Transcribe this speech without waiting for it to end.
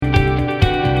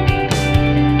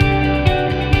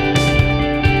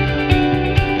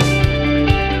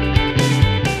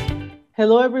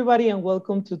Hello, everybody, and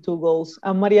welcome to Two Goals.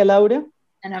 I'm Maria Laura,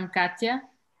 And I'm Katia.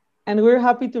 and we're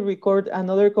happy to record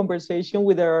another conversation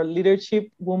with our Leadership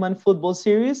Woman Football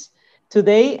Series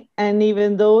today. And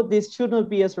even though this should not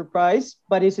be a surprise,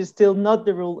 but it is still not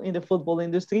the rule in the football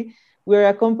industry, we're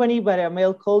accompanied by a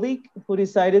male colleague who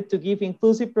decided to give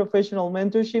inclusive professional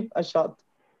mentorship a shot.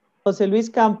 Jose Luis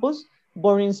Campos,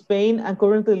 born in Spain and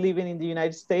currently living in the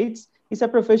United States, is a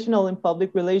professional in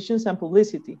public relations and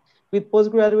publicity, with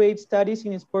postgraduate studies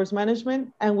in sports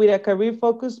management and with a career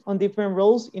focus on different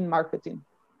roles in marketing.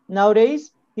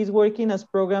 Nowadays, he's working as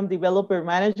program developer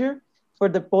manager for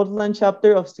the Portland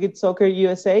chapter of Street Soccer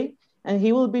USA, and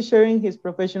he will be sharing his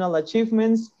professional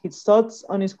achievements, his thoughts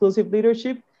on exclusive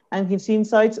leadership, and his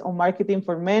insights on marketing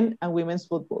for men and women's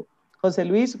football. Jose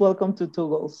Luis, welcome to Two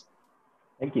Goals.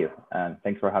 Thank you, and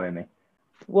thanks for having me.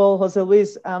 Well, Jose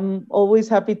Luis, I'm always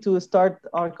happy to start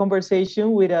our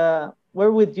conversation with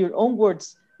your own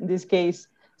words in this case.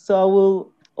 So I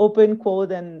will open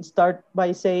quote and start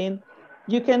by saying,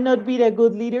 "You cannot be a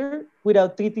good leader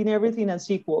without treating everything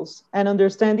as equals and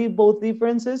understanding both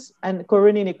differences and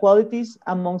current inequalities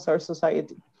amongst our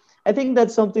society." I think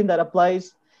that's something that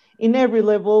applies in every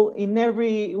level, in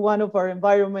every one of our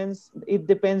environments. It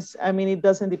depends. I mean, it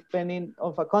doesn't depend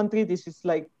of a country. This is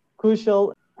like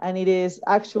crucial, and it is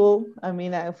actual. I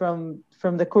mean,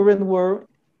 from the current world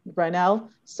right now.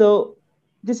 So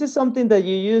this is something that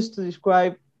you use to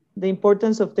describe the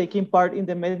importance of taking part in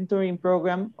the mentoring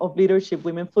program of Leadership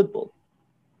Women Football.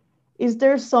 Is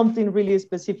there something really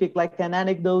specific, like an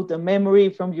anecdote, a memory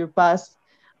from your past,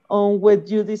 on what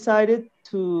you decided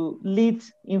to lead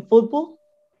in football?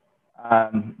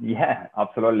 Yeah,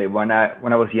 absolutely. When I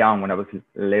was young, when I was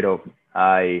little,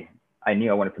 I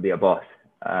knew I wanted to be a boss.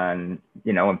 And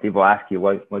when people ask you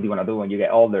what do you want to do when you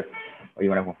get older, or you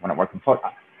want to work in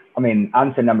football, I mean,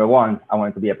 answer number one, I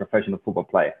wanted to be a professional football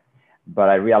player. But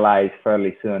I realized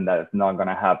fairly soon that it's not going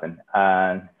to happen.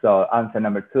 And so answer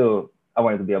number two, I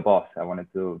wanted to be a boss. I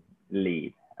wanted to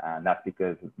lead, and that's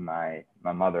because my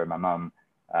mom,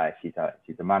 she's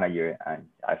a manager, and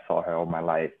I saw her all my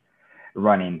life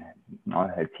running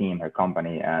her team, her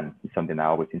company, and it's something that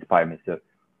always inspired me. So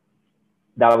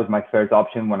that was my first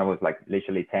option when I was like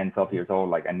literally 10, 12 years old.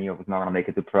 Like I knew I was not going to make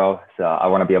it to pro. So I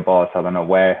want to be a boss. I don't know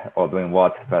where or doing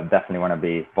what, but definitely want to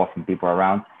be bossing people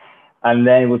around. And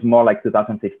then it was more like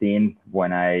 2015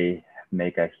 when I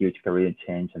make a huge career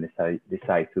change and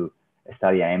decide to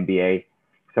study an MBA.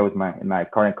 So it was my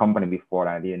current company before,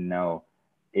 and I didn't know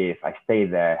if I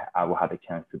stayed there, I would have a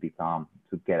chance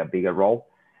to get a bigger role.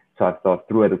 So I thought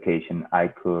through education, I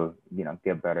could,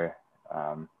 get better,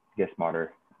 get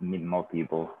smarter, meet more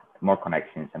people, more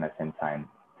connections, and at the same time,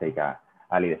 take a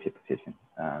leadership position.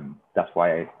 That's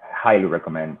why I highly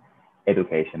recommend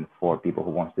education for people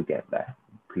who want to get there.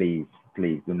 Please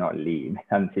do not leave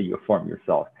until you form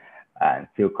yourself and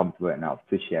feel comfortable enough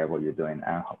to share what you're doing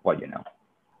and what you know.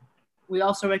 We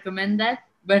also recommend that,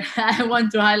 but I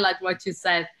want to highlight what you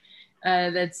said.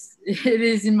 It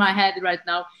is in my head right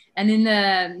now. And in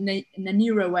an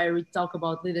era where we talk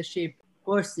about leadership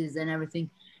courses and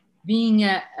everything, being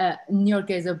in your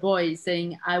case a boy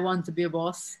saying I want to be a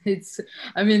boss, it's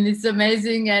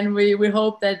amazing, and we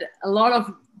hope that a lot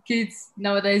of kids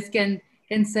nowadays can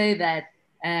say that.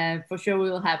 For sure we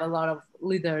will have a lot of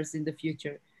leaders in the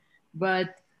future.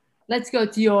 But let's go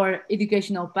to your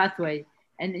educational pathway.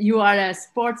 And you are a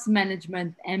sports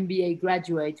management MBA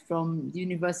graduate from the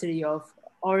University of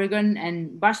Oregon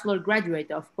and bachelor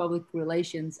graduate of public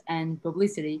relations and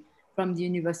publicity from the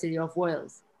University of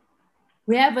Wales.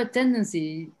 We have a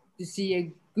tendency to see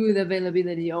a good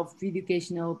availability of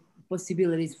educational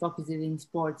possibilities focused in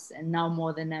sports, and now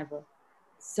more than ever.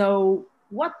 So,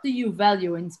 what do you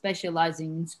value in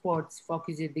specializing in sports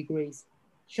focused degrees?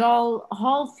 Shall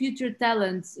all future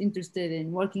talents interested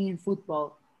in working in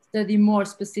football study more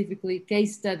specifically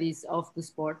case studies of the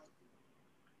sport?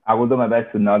 I will do my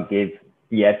best to not give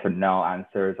yes or no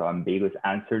answers or ambiguous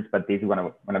answers, but this is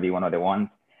going to be one of the ones.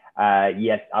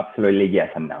 Yes, absolutely,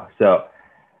 yes and no. So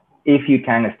if you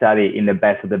can study in the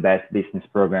best of the best business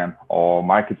program or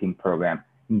marketing program,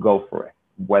 go for it,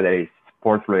 whether it's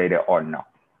sports related or not.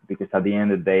 Because at the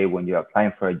end of the day, when you're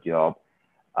applying for a job,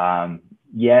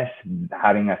 yes,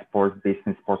 having a sports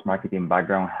business, sports marketing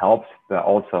background helps, but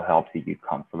also helps if you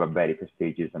come from a very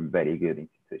prestigious and very good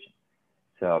institution.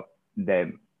 So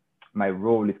my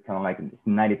role is kind of like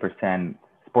 90%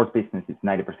 sports business, is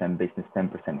 90% business,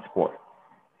 10% sport.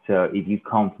 So if you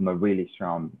come from a really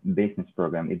strong business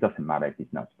program, it doesn't matter if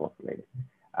it's not sports related.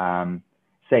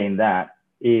 Saying that,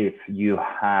 if you're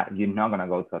not going to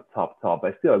go to a top,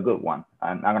 but still a good one.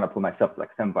 I'm going to put myself like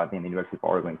example. I think the University of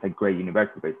Oregon is a great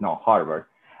university, but it's not Harvard.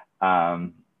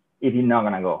 If you're not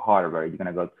gonna go Harvard, you're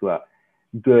gonna go to a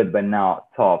good but not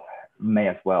top, may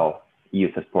as well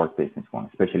use a sports business one,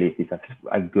 especially if it's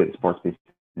a good sports business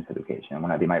education.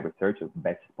 When I did my research of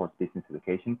best sports business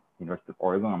education, University of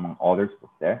Oregon, among others,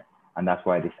 was there. And that's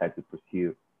why I decided to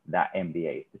pursue that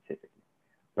MBA specifically.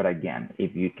 But again,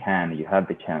 if you can, you have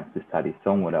the chance to study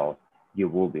somewhere else, you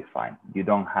will be fine. You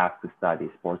don't have to study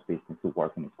sports business to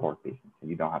work in sports business.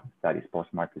 You don't have to study sports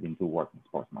marketing to work in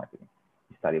sports marketing.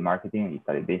 You study marketing and you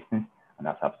study business, and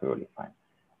that's absolutely fine.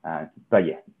 But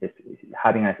yeah,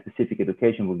 having a specific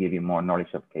education will give you more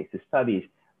knowledge of case studies,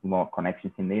 more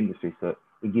connections in the industry. So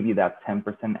it gives you that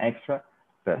 10% extra,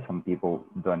 but some people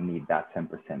don't need that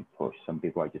 10% push. Some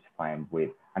people are just fine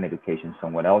with an education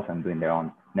somewhere else and doing their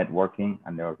own networking,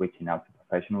 and they're reaching out to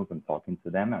professionals and talking to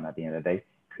them. And at the end of the day,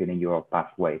 creating your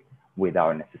pathway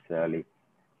without necessarily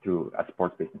through a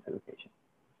sports business education.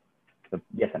 So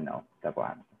yes and no, that's what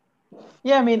I'm.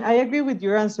 Yeah, I mean, I agree with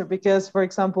your answer because, for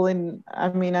example, and I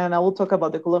will talk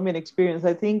about the Colombian experience.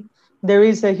 I think there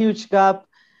is a huge gap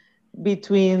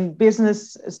between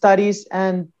business studies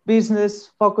and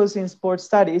business focus in sports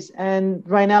studies. And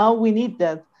right now we need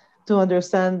that to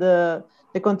understand the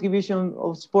contribution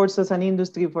of sports as an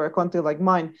industry for a country like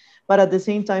mine. But at the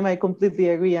same time, I completely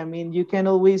agree. I mean, you can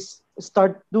always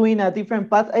start doing a different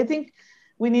path. I think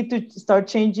we need to start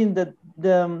changing the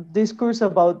discourse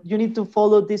about you need to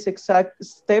follow these exact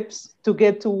steps to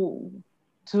get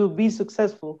to be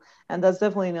successful. And that's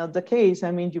definitely not the case.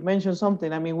 I mean, you mentioned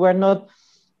something. I mean, we're not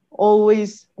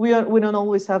always we don't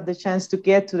always have the chance to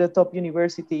get to the top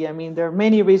university. I mean, there are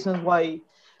many reasons why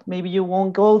maybe you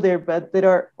won't go there, but there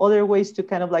are other ways to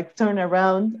kind of like turn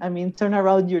around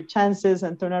your chances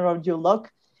and turn around your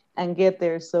luck and get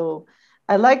there. So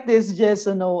I like this yes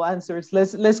or no answers.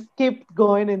 Let's keep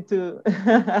going into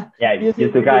yeah,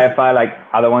 just to clarify, like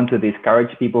I don't want to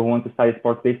discourage people who want to study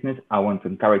sports business. I want to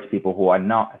encourage people who are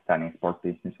not studying sports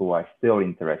business, who are still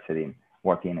interested in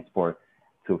working in sport,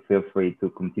 to feel free to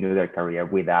continue their career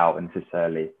without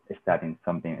necessarily studying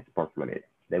something sports related.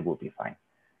 They will be fine.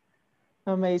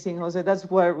 Amazing, Jose. That's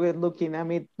where we're looking. I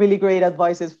mean, really great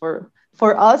advices for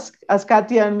us as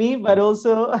Katia and me, but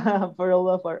also for all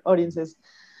of our audiences.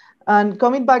 And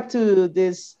coming back to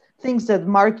these things that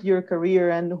mark your career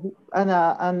and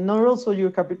not also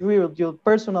your career, your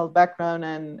personal background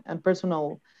and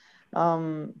personal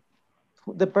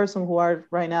the person who are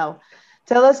right now.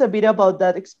 Tell us a bit about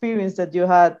that experience that you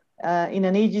had in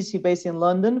an agency based in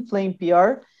London, Flame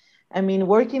PR. I mean,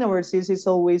 working overseas is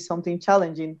always something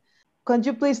challenging. Could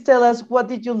you please tell us what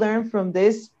did you learn from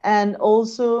this, and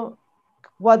also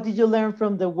what did you learn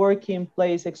from the working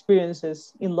place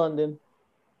experiences in London?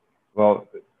 Well,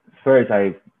 first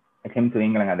I came to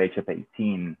England at the age of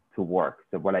 18 to work.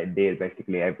 So what I did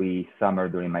basically every summer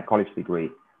during my college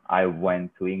degree, I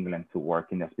went to England to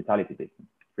work in the hospitality business.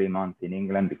 3 months in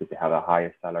England because they have a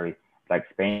higher salary like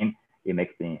Spain. It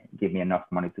give me enough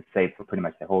money to save for pretty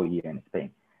much the whole year in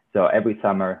Spain. So every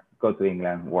summer, go to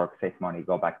England, work, save money,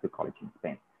 go back to college in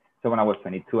Spain. So when I was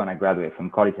 22 and I graduated from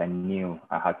college, I knew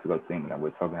I had to go to England.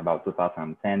 We're talking about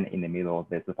 2010, in the middle of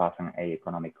the 2008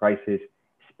 economic crisis.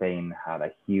 Spain had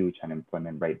a huge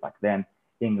unemployment rate back then.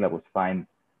 England was fine.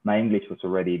 My English was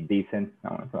already decent.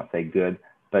 I was going to say good,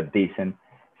 but decent.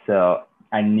 So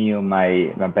I knew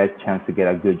my best chance to get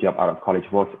a good job out of college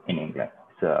was in England.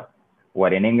 So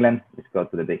what in England? Let's go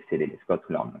to the big city. Let's go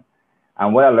to London.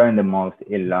 And what I learned the most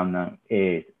in London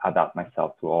is adapt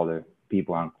myself to other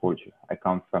people and culture. I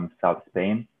come from South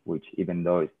Spain, which even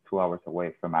though it's 2 hours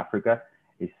away from Africa,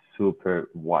 is super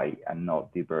white and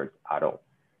not diverse at all.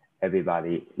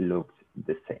 Everybody looks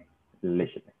the same,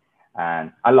 literally.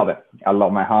 And I love it. I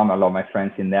love my home. I love my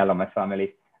friends in there. I love my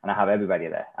family. And I have everybody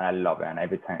there. And I love it. And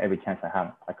every chance I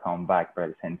have, I come back. But at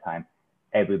the same time,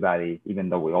 everybody, even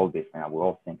though we're all different, we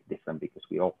all think different because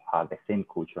we all have the same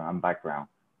culture and background.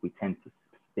 We tend to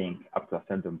think up to a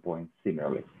certain point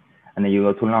similarly. And then you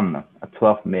go to London, a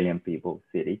 12 million people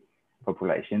city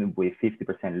population with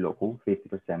 50% local,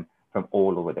 50% from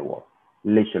all over the world,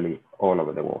 literally all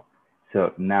over the world.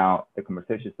 So now the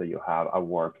conversations that you have at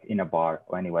work, in a bar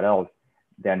or anywhere else,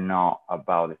 they're not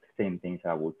about the same things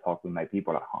I would talk with my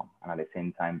people at home. And at the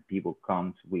same time, people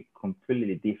come with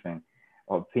completely different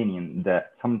opinion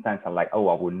that sometimes are like, oh,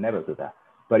 I would never do that.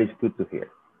 But it's good to hear.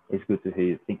 It's good to hear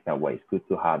you think that way. It's good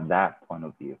to have that point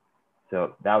of view.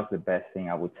 So that was the best thing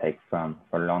I would take from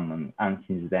London. And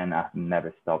since then, I've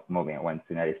never stopped moving. I went to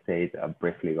the United States. I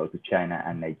briefly go to China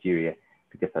and Nigeria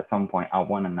because at some point I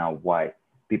want to know why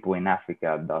people in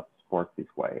Africa do sports this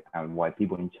way and why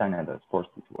people in China do sports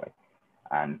this way.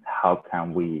 And how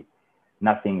can we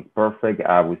Nothing perfect.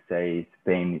 I would say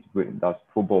Spain does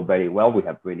football very well. We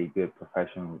have really good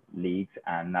professional leagues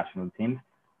and national teams,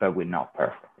 but we're not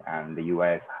perfect. And the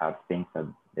US have things that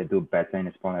they do better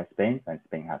in Spain, and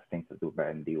Spain has things that do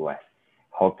better in the US.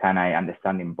 How can I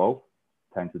understand in both,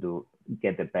 trying to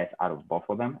get the best out of both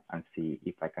of them and see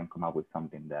if I can come up with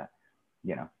something that,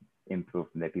 improve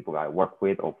the people I work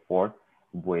with or for,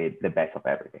 with the best of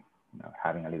everything.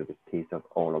 Having a little bit piece of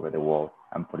all over the world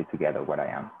and put it together what I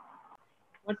am.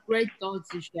 What great thoughts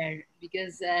you shared,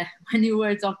 because when you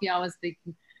were talking, I was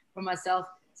thinking for myself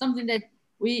something that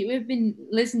we've been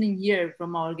listening here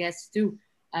from our guests too,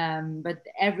 but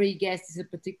every guest is a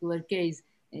particular case.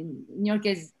 In your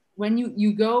case, when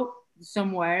you go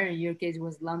somewhere, in your case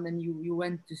was London, you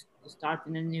went to start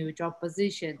in a new job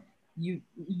position. You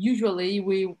usually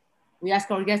we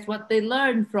ask our guests what they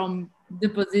learned from the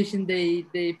position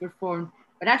they performed,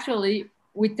 but actually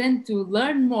we tend to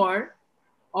learn more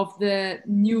of the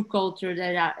new culture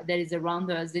that is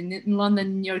around us. In London,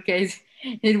 in your case,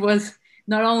 it was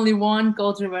not only one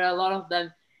culture, but a lot of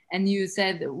them. And you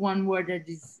said one word that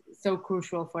is so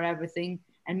crucial for everything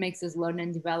and makes us learn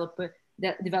and develop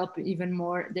even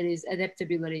more. That is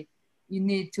adaptability. You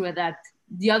need to adapt.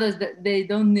 The others, they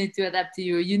don't need to adapt to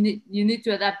you. You need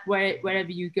to adapt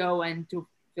wherever you go and to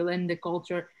fill in the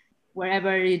culture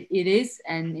wherever it is.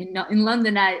 And in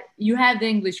London, you have the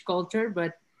English culture,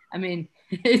 but I mean,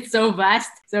 it's so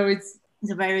vast. So it's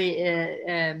a very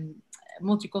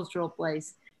multicultural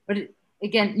place. But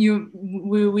again,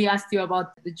 we asked you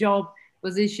about the job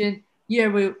position.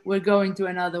 Here we're going to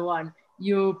another one.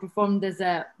 You performed as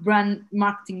a brand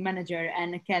marketing manager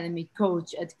and academy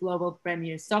coach at Global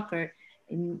Premier Soccer.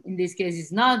 In this case,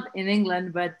 it's not in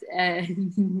England, but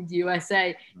in the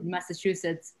USA, in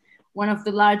Massachusetts, one of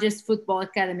the largest football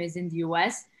academies in the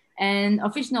US and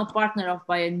official partner of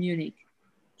Bayern Munich.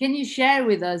 Can you share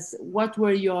with us what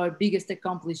were your biggest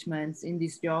accomplishments in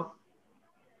this job?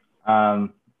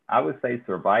 I would say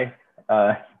survive.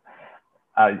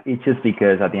 It's just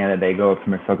because at the end of the day, Global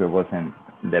Premier Soccer wasn't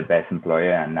the best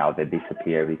employer, and now they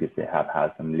disappear because they have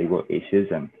had some legal issues.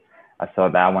 And I saw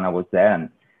that when I was there. And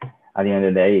at the end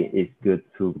of the day, it's good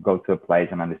to go to a place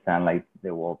and understand like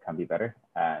the world can be better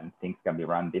and things can be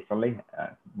run differently.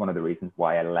 One of the reasons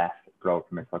why I left Global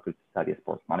Premier Soccer to study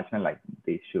sports management, like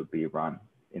they should be run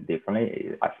differently.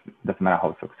 It doesn't matter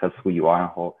how successful you are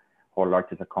and how large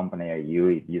as a company are you,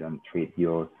 if you don't treat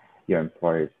your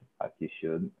employers as you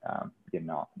should, you're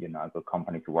not a good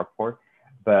company to work for.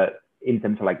 But in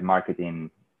terms of like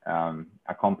marketing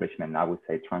accomplishment, I would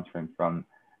say transferring from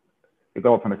the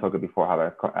Global Premier Soccer before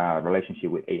I have a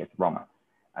relationship with AS Roma,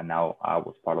 and now I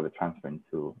was part of the transfer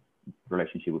into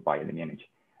relationship with Bayern Munich.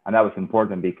 And that was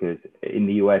important because in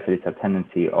the US, there is a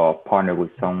tendency of partner with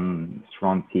some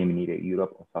strong team in either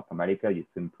Europe or South America just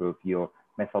to improve your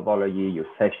methodology, your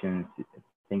sessions,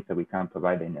 things that we can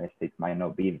provide. The United States might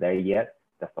not be there yet.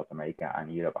 That South America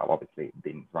and Europe have obviously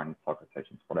been running soccer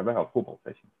sessions forever, or football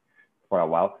sessions for a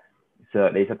while. So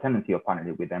there's a tendency of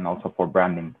partnering with them also for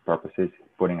branding purposes,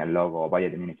 putting a logo, a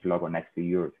Bayern Munich logo next to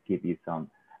yours to give you some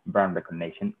brand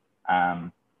recognition.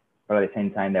 But at the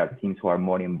same time, there are teams who are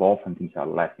more involved and teams who are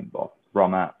less involved.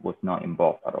 Roma was not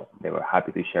involved at all. They were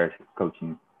happy to share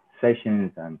coaching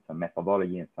sessions and some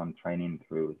methodology and some training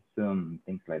through Zoom and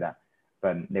things like that,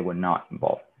 but they were not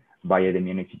involved. Bayern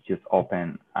Munich just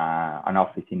opened an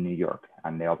office in New York,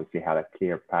 and they obviously had a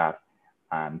clear path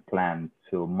and plan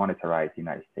to monetize the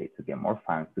United States, to get more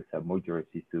fans, to sell more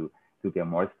jerseys, to get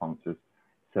more sponsors.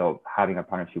 So having a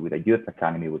partnership with a youth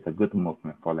academy was a good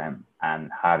movement for them,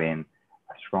 and having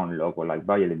a strong logo like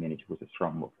Bayern Munich was a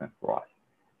strong movement for us.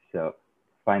 So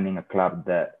finding a club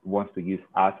that wants to use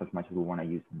us as much as we want to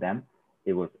use them,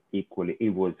 it was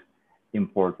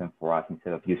important for us,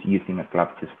 instead of just using a club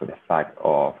just for the fact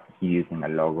of using a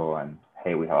logo and,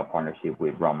 hey, we have a partnership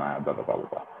with Roma, blah, blah, blah, blah,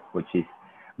 blah, which is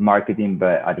marketing,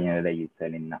 but at the end of the day, you're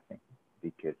selling nothing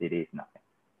because it is nothing.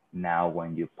 Now,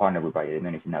 when you partner with Bayern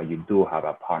Munich, now you do have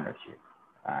a partnership,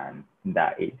 and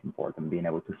that is important, being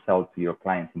able to sell to your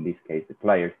clients, in this case, the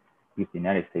players. In the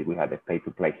United States, we had a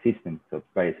pay-to-play system, so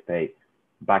players pay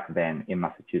back then in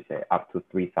Massachusetts up to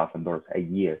 $3,000 a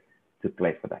year to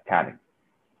play for the academy.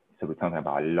 So we're talking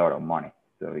about a lot of money.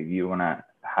 So if you want to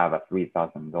have a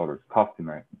 $3,000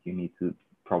 customer, you need to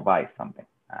provide something.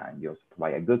 And you also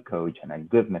provide a good coach and a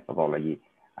good methodology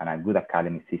and a good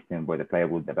academy system where the player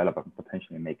will develop and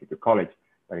potentially make it to college.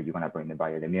 But if you want to bring the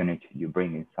Bayern Munich, you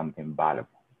bring in something valuable.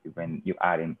 You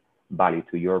add in value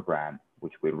to your brand,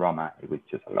 which with Roma, it was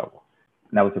just a logo.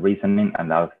 And that was the reasoning, and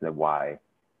that was the why,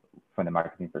 from the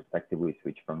marketing perspective, we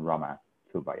switched from Roma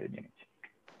to Bayern Munich.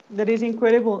 That is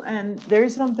incredible. And there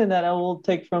is something that I will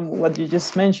take from what you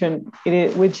just mentioned,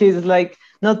 which is like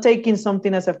not taking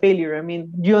something as a failure. I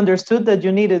mean, you understood that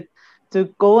you needed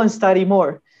to go and study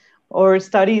more or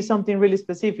study something really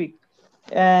specific.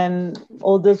 And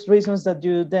all those reasons that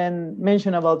you then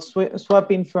mentioned about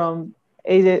swapping from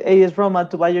AS Roma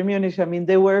to Bayern Munich, I mean,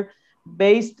 they were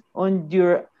based on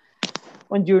your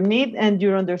need and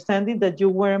your understanding that you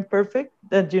weren't perfect,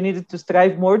 that you needed to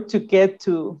strive more to get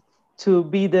to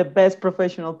be the best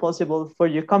professional possible for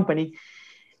your company.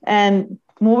 And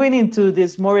moving into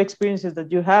these more experiences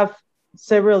that you have,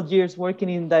 several years working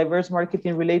in diverse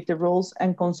marketing related roles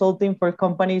and consulting for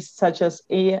companies such as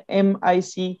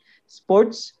AMIC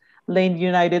Sports, Lane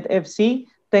United FC,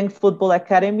 Tank Football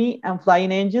Academy, and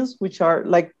Flying Angels, which are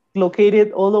like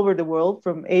located all over the world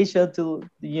from Asia to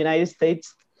the United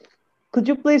States. Could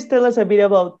you please tell us a bit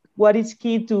about what is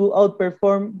key to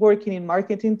outperform working in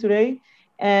marketing today?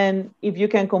 And if you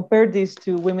can compare this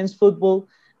to women's football,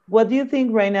 what do you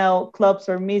think right now clubs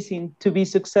are missing to be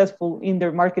successful in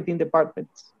their marketing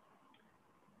departments?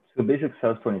 To be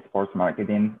successful in sports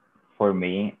marketing, for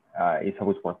me, it's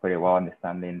always worked very well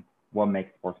understanding what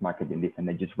makes sports marketing different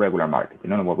than just regular marketing.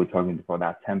 You know what we're talking before,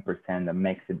 that 10% that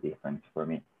makes a difference for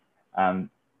me.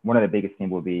 One of the biggest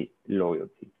things will be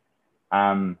loyalty.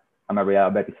 I'm a Real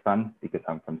Betis fan because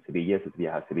I'm from Sevilla, so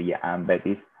Sevilla has Sevilla and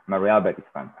Betis. I'm a Real Betis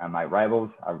fan, and my rivals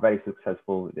are very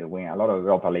successful. They win a lot of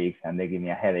Europa Leagues, and they give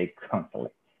me a headache constantly.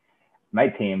 My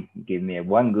team gives me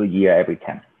one good year every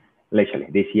 10. Literally,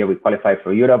 this year we qualified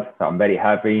for Europe, so I'm very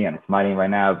happy and smiling right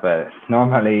now, but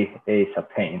normally it's a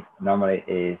pain. Normally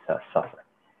it's a suffer.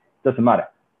 Doesn't matter.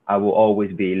 I will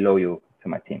always be loyal to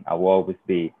my team. I will always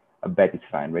be a Betis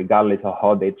fan, regardless of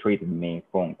how they treated me,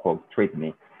 quote unquote, treat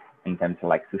me in terms of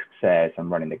like success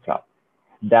and running the club.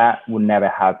 That would never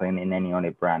happen in any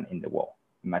other brand in the world.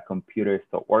 If my computer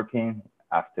stopped working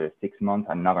after 6 months,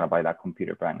 I'm not gonna buy that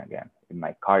computer brand again. If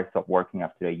my car stopped working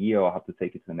after a year, I'll have to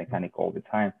take it to the mechanic all the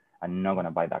time. I'm not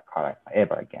gonna buy that car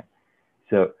ever again.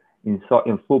 So in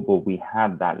football, we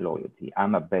have that loyalty.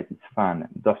 I'm a Betis fan.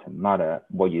 It doesn't matter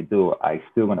what you do, I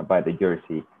still gonna buy the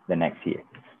jersey the next year.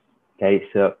 Okay,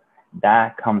 so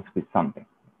that comes with something.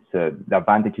 So the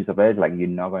advantages of it is like you're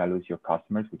not going to lose your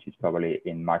customers, which is probably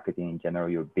in marketing in general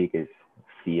your biggest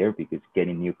fear, because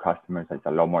getting new customers is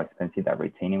a lot more expensive than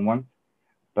retaining ones.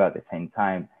 But at the same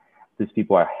time, these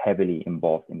people are heavily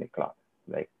involved in the club.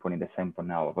 Like putting the example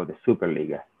now about the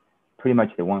Superliga, pretty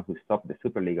much the ones who stopped the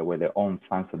Superliga were their own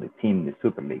fans of the team, the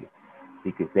Superliga,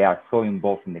 because they are so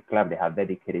involved in the club. They have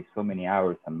dedicated so many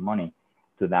hours and money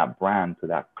to that brand, to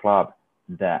that club,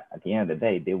 that at the end of the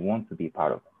day, they want to be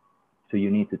part of it. So you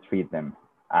need to treat them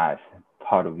as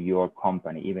part of your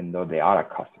company, even though they are a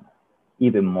customer,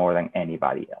 even more than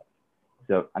anybody else.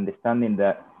 So understanding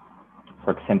that,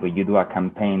 for example, you do a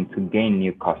campaign to gain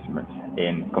new customers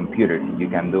in computers, you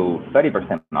can do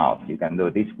 30% off. You can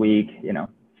do this week, you know,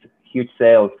 huge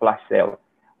sales, flash sales,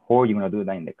 or you're gonna do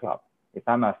that in the club. If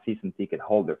I'm a season ticket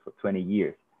holder for 20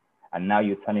 years, and now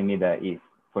you're telling me that if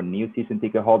for new season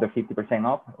ticket holder 50%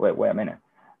 off, wait a minute.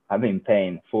 I've been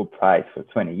paying full price for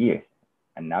 20 years.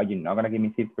 And now you're not going to give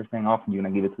me 50% off, you're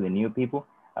going to give it to the new people.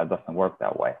 That doesn't work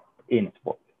that way in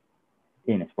sport.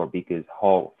 Because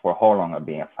for how long I've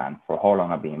been a fan, for how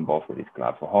long I've been involved with this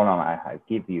club, for how long I have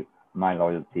give you my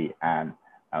loyalty and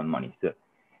money. So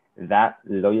that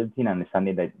loyalty and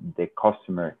understanding that the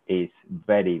customer is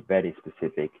very, very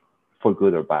specific, for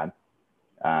good or bad,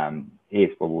 is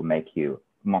what will make you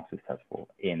more successful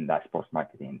in that sports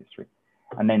marketing industry.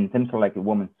 And then in terms of like a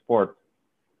women's sport,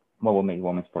 what will make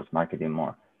women's sports marketing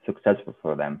more successful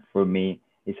for them? For me,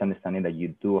 is understanding that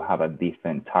you do have a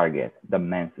different target than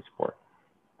men's sport.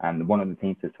 And one of the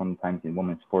things that sometimes in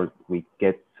women's sport we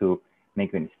get to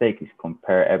make a mistake is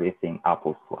compare everything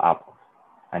apples to apples.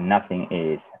 And nothing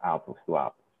is apples to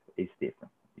apples. It's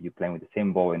different. You're playing with the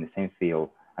same ball in the same field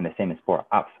and the same sport,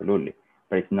 absolutely.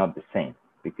 But it's not the same,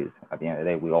 because at the end of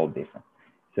the day, we're all different.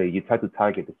 So you try to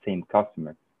target the same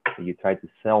customer, so you try to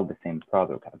sell the same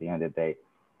product at the end of the day.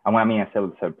 And when I mean I sell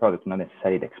the same product, not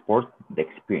necessarily the export, the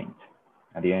experience.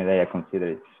 At the end of the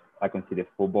day, I consider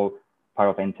football part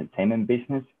of entertainment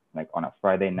business. Like on a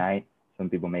Friday night, some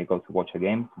people may go to watch a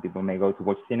game, some people may go to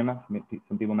watch cinema,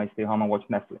 some people may stay home and watch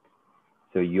Netflix.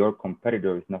 So your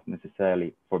competitor is not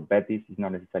necessarily, for Betis, it's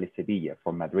not necessarily Sevilla.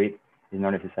 For Madrid, it's not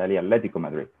necessarily Atletico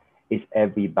Madrid. It's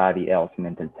everybody else in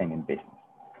entertainment business.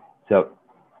 So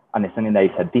understanding that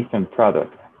it's a different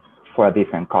product for a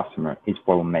different customer is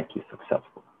what will make you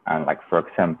successful. And like, for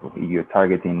example, if you're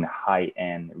targeting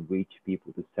high-end, rich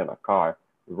people to sell a car,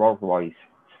 Rolls-Royce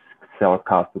sell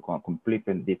cars to a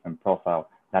completely different profile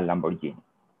than Lamborghini.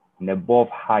 And they're both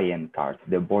high-end cars.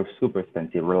 They're both super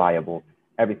expensive, reliable,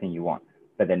 everything you want,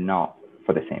 but they're not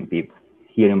for the same people.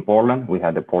 Here in Portland, we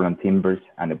have the Portland Timbers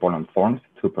and the Portland Thorns,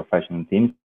 two professional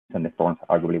teams, and the Thorns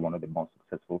are arguably one of the most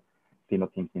successful female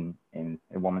teams in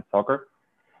women's soccer.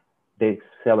 They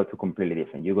sell it to completely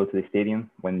different. You go to the stadium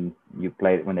when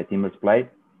the Timbers play,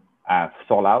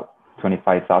 sold out,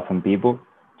 25,000 people,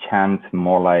 chant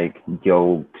more like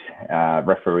jokes,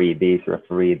 referee this,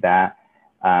 referee that.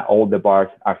 All the bars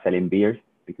are selling beers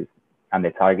and the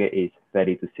target is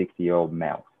 30 to 60-year-old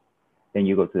males. Then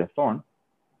you go to the Thorn,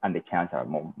 and the chants are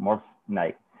more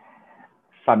like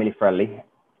family friendly.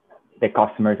 The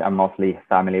customers are mostly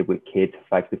family with kids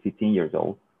 5 to 15 years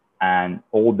old. And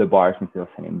all the bars, instead of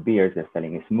selling beers, they're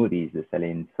selling smoothies, they're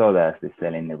selling sodas, they're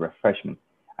selling the refreshments.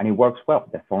 And it works well.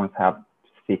 The Thorns have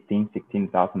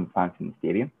 16,000 fans in the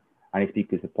stadium. And it's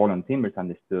because the Portland Timbers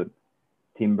understood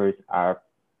Timbers are,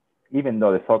 even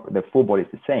though the football is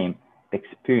the same, the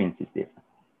experience is different.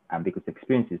 And because the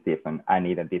experience is different, I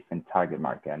need a different target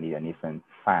market. I need a different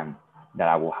fan that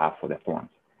I will have for the Thorns.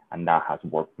 And that has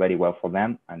worked very well for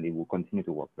them, and it will continue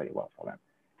to work very well for them.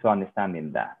 So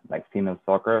understanding that, like female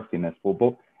soccer, female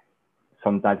football,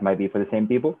 sometimes might be for the same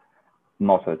people,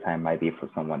 most of the time might be for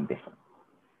someone different.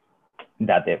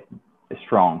 That the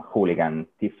strong hooligan,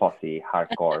 tifosi,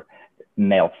 hardcore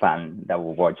male fan that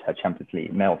will watch a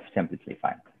male Champions League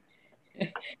final. I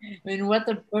mean, what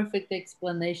a perfect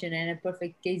explanation and a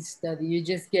perfect case study you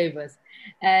just gave us.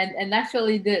 And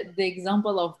actually, the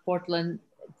example of Portland,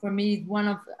 for me,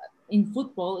 in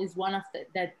football is one of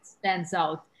that stands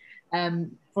out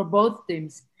for both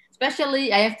teams.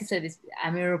 Especially, I have to say this,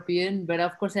 I'm European, but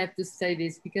of course I have to say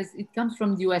this because it comes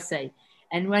from the USA.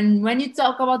 And when you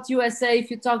talk about USA, if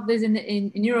you talk this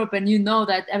in Europe, and you know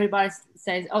that everybody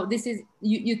says, oh, this is,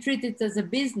 you treat it as a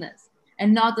business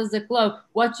and not as a club.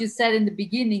 What you said in the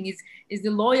beginning is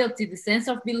the loyalty, the sense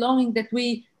of belonging that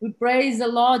we praise a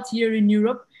lot here in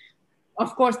Europe.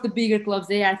 Of course, the bigger clubs,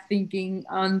 they are thinking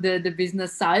on the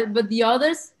business side, but the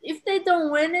others, if they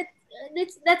don't win it,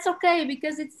 that's okay,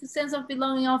 because it's the sense of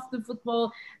belonging of the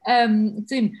football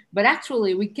team. But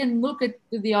actually, we can look at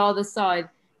the other side.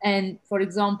 And for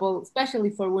example, especially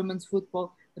for women's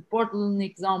football, the Portland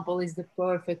example is the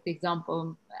perfect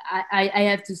example. I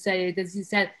have to say it, as you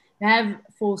said, they have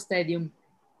full stadium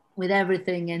with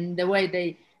everything, and the way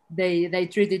they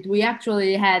treat it. We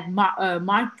actually had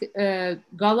Mark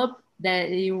Golub, that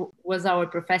he was our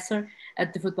professor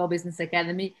at the Football Business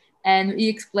Academy, and he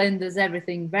explained us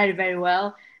everything very, very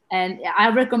well. And I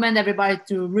recommend everybody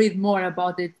to read more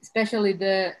about it, especially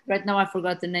right now I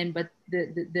forgot the name, but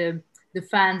the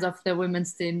fans of the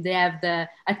women's team. They have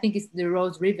I think it's the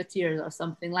Rose Riveteers or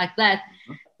something like that.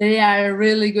 Mm-hmm. They are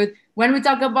really good. When we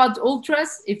talk about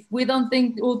ultras, if we don't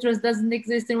think ultras doesn't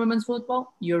exist in women's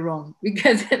football, you're wrong,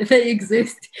 because they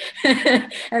exist.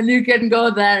 And you can go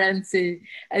there and see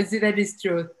that is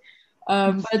true.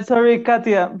 But sorry,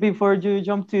 Katia, before you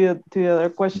jump to the other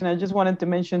question, I just wanted to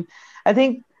mention, I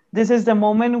think this is the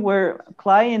moment where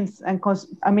clients and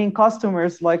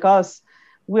customers like us,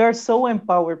 we are so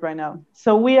empowered right now.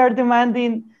 So we are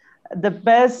demanding the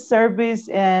best service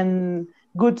and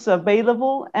goods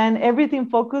available, and everything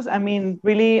focused,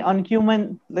 really on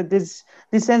human, like this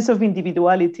sense of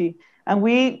individuality. And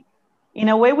we, in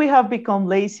a way, we have become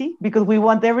lazy because we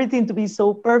want everything to be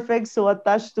so perfect, so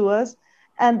attached to us.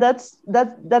 And that's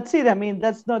it.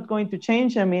 That's not going to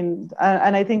change. And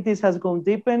I think this has gone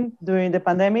deepened during the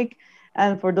pandemic.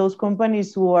 And for those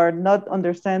companies who are not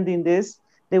understanding this,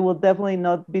 they will definitely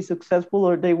not be successful,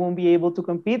 or they won't be able to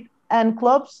compete. And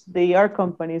clubs, they are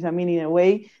companies. In a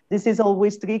way, this is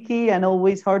always tricky and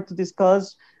always hard to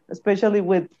discuss, especially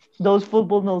with those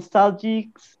football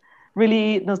nostalgics,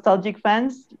 really nostalgic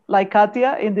fans like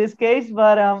Katia in this case.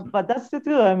 But that's the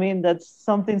truth. That's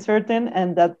something certain,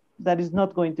 and that is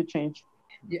not going to change.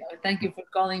 Yeah, thank you for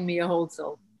calling me a whole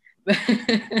soul.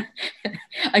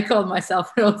 I call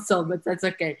myself an old soul, but that's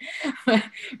okay.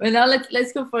 But now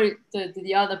let's go to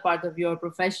the other part of your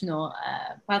professional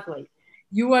pathway.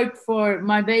 You worked for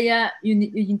Marbella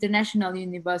International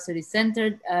University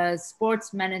Center as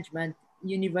sports management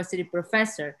university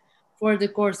professor for the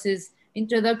courses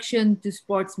Introduction to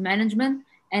Sports Management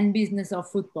and Business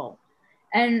of Football.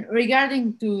 And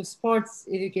regarding to sports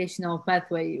educational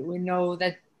pathway, we know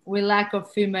that we lack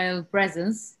of female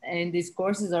presence in these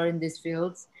courses or in these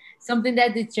fields, something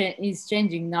that is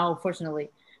changing now, fortunately.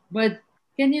 But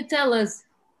can you tell us,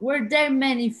 were there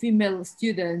many female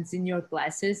students in your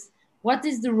classes? What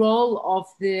is the role of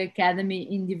the academy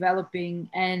in developing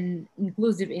an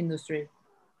inclusive industry?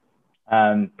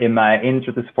 In my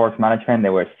intro to sports management,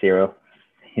 there were zero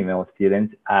female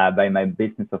students. By my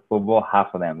business of football,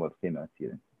 half of them were female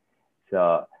students.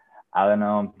 So I don't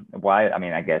know why. I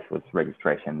mean, I guess it was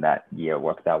registration that year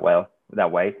worked out well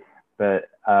that way. But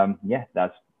yeah,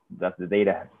 that's the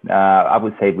data. I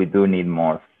would say we do need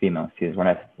more female students.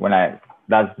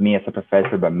 That's me as a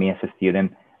professor, but me as a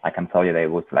student, I can tell you that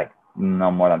it was like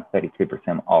no more than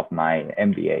 33% of my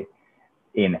MBA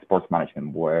in sports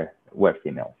management were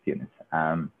female students.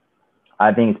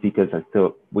 I think it's because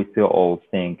we still all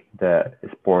think the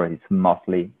sport is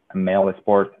mostly a male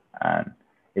sport, and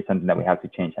it's something that we have to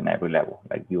change on every level.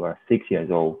 Like you are 6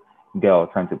 years old girl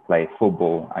trying to play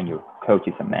football, and your coach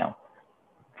is a male.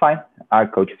 Fine, I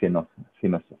coach female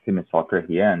soccer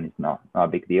here, and it's not a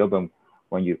big deal. But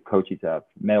when your coach is a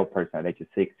male person at age of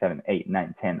 6, 7, 8,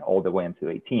 9, 10, all the way until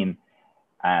 18,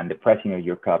 and the president of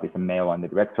your club is a male, and the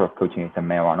director of coaching is a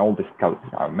male, and all the scouts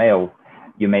are male,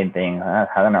 you may think, I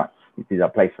don't know, this is a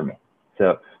place for me.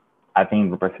 So I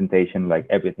think representation, like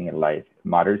everything in life,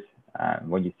 matters.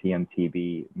 When you see on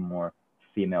TV more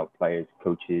female players,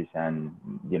 coaches, and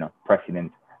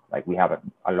presidents, like we have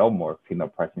a lot more female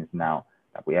presidents now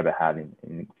that we ever had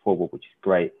in football, which is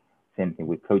great. Same thing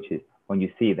with coaches. When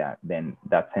you see that, then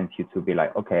that sends you to be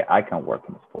like, okay, I can work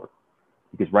in sport.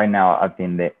 Because right now, I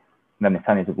think the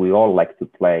understanding is we all like to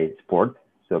play sport,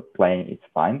 so playing is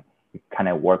fine. You kind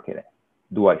of work at it.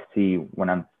 Do I see when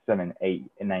I'm 7,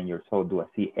 8, and 9 years old? Do I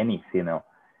see any female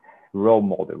role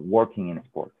model working in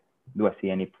sport? Do I see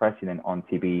any president on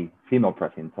TV, female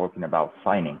president, talking about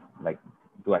signing? Like,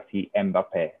 do I see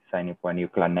Mbappe signing for a new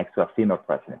club next to a female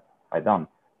president? I don't.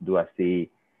 Do I see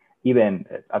even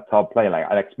a top player like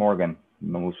Alex Morgan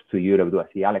moves to Europe? Do I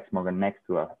see Alex Morgan next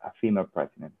to a female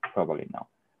president? Probably no.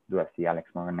 Do I see Alex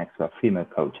Morgan next to a female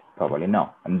coach? Probably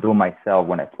no. And do myself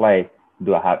when I play,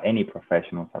 do I have any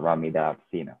professionals around me that are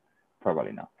female?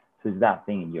 Probably not. So it's that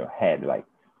thing in your head, like,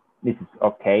 this is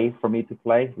okay for me to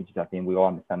play, which is, I think we all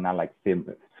understand now, like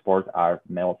sports are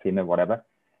male, female, whatever.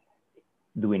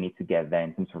 Do we need to get there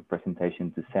in terms of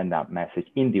presentation to send that message,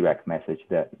 indirect message,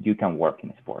 that you can work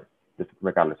in sport, just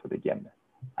regardless of the gender?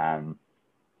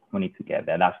 We need to get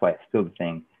there. That's why I still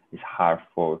think it's hard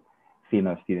for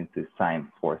female students to sign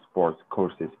for sports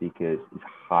courses, because it's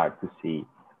hard to see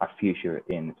a future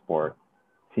in sport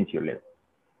since you're little.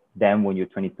 Then when you're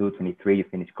 22, 23, you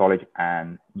finish college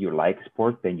and you like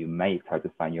sports, then you may start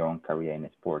to find your own career in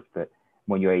sports. But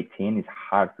when you're 18, it's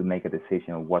hard to make a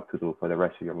decision of what to do for the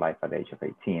rest of your life at the age of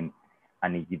 18.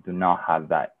 And if you do not have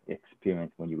that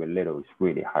experience when you were little, it's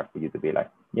really hard for you to be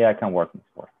like, yeah, I can work in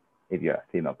sports if you're a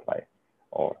female player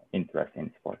or interested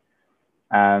in sports.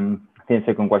 I think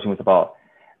the second question was about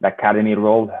the academy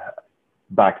role.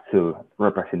 Back to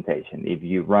representation. If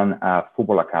you run a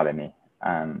football academy,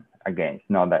 and again, it's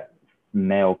not that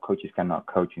male coaches cannot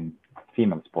coach in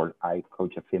female sport. I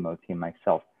coach a female team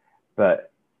myself,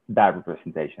 but that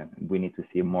representation, we need to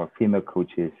see more female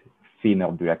coaches,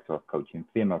 female director of coaching,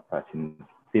 female presidents,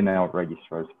 female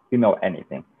registrars, female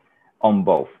anything on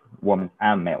both women's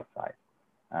and male side.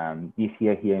 This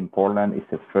year here in Portland is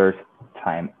the first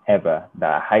time ever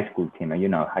that a high school team,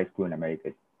 and high school in America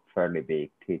is fairly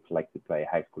big. Kids like to play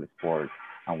high school sports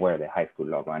and wear the high school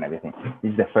logo and everything.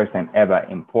 This is the first time ever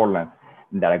in Portland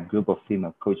that a group of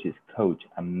female coaches coach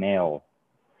a male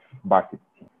varsity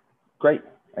team. Great.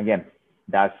 Again,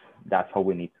 that's how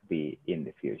we need to be in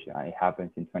the future. And it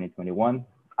happens in 2021,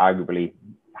 arguably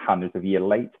hundreds of years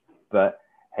late, but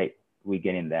hey, we're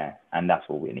getting there, and that's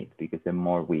what we need, because the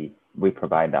more we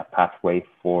provide that pathway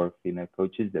for female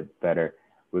coaches, the better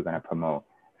we're going to promote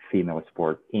female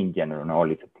sport in general, not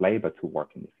only to play, but to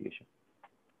work in the future.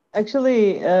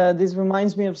 Actually, this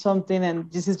reminds me of something, and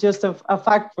this is just a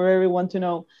fact for everyone to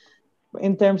know.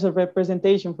 In terms of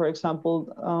representation, for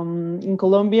example, in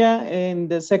Colombia, in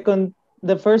the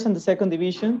first and the second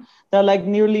division, there are like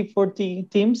nearly 40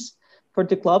 teams,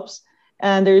 40 clubs,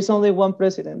 and there is only one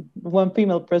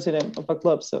female president of a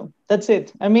club. So that's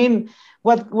it. I mean,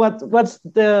 what's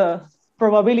the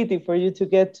probability for you to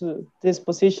get to this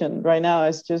position right now?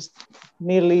 Is just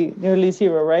nearly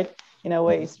zero, right? In a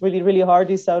way, it's really, really hard.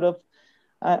 It's out of,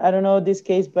 I don't know this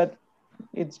case, but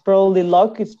it's probably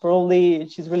luck. It's probably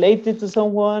she's related to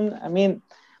someone. I mean,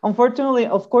 unfortunately,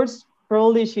 of course,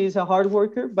 probably she's a hard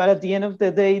worker, but at the end of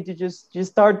the day, you just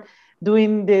start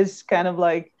doing this kind of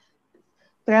like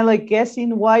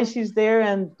guessing why she's there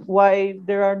and why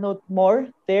there are not more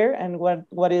there, and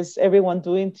what is everyone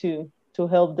doing to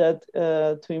help that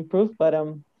to improve. But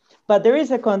there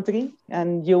is a country,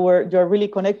 and you're really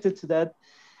connected to that,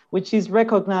 which is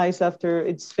recognized after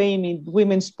its fame in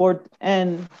women's sport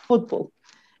and football,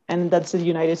 and that's the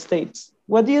United States.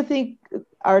 What do you think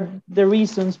are the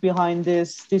reasons behind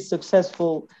this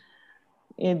successful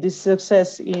in this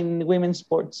success in women's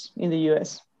sports in the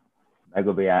US? That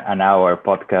could be an hour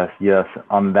podcast just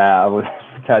on that. I would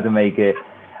try to make it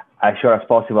as short as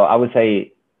possible. I would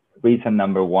say reason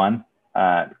number one,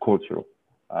 cultural.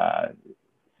 Uh,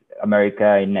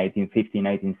 America in 1950,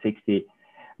 1960,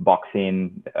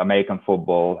 boxing, American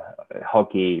football,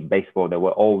 hockey, baseball, they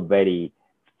were all very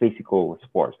physical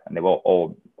sports, and they were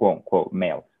all quote unquote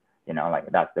males. You know,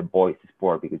 like that's the boys'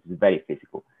 sport because it's very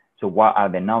physical. So what are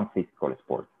the non-physical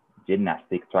sports?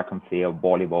 Gymnastics, track and field,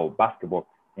 volleyball, basketball,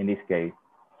 in this case,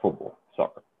 football,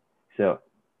 soccer. So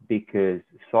because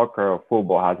soccer or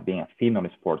football has been a female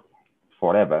sport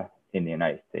forever in the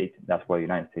United States, that's why the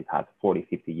United States has 40,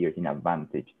 50 years in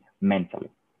advantage mentally.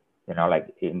 You know,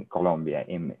 like in Colombia,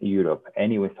 in Europe,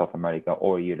 anywhere South America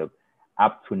or Europe,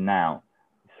 up to now,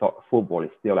 so football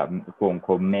is still a quote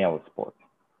unquote male sport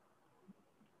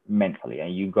mentally.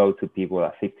 And you go to people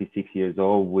at 56 years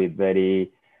old with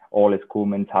very old school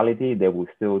mentality, they will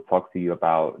still talk to you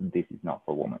about this is not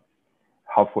for women.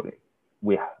 Hopefully,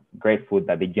 we are grateful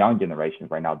that the young generation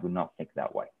right now do not think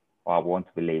that way. Or I want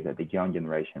to believe that the young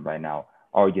generation right now,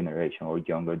 our generation or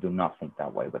younger, do not think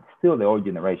that way. But still, the old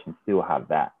generation still have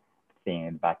that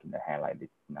thing back in their head, like this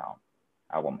is now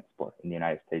a women's sport. In the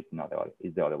United States,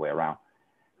 it's the other way around.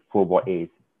 Football is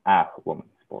a women's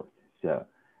sport. So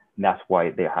that's why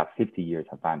they have 50 years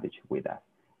advantage with that.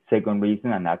 Second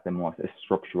reason, and that's the most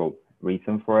structural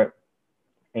reason for it,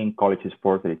 in college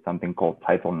sports, there is something called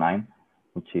Title IX,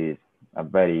 which is a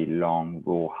very long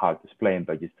rule, hard to explain,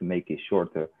 but just to make it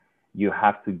shorter, you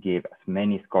have to give as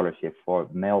many scholarships for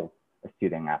male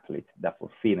student athletes that for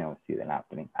female student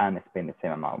athletes and spend the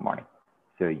same amount of money.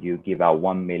 So you give out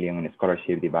 1 million in a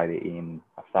scholarship divided in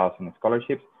 1,000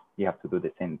 scholarships, you have to do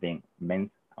the same thing,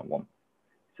 men's and women's.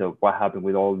 So what happened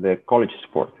with all the college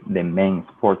sports, the main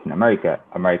sports in America,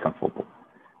 American football.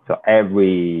 So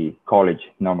every college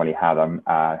normally have an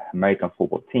American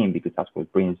football team because that's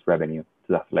what brings revenue to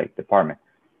the athletic department.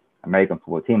 American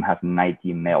football team has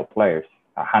 90 male players,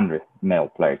 100 male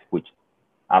players, which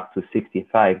up to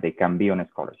 65, they can be on a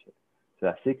scholarship. So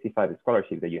that's 65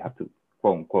 scholarship that you have to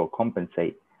quote unquote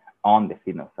compensate on the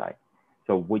female side.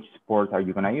 So which sport are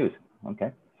you going to use?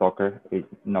 Okay, soccer is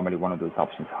normally one of those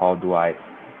options. How do I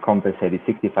compensate the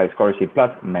 65 scholarship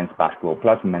plus men's basketball,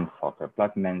 plus men's soccer,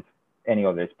 plus men's any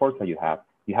other sports that you have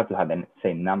to have the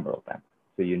same number of them.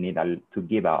 So you need to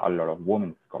give out a lot of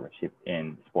women's scholarship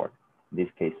in sports, in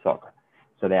this case, soccer.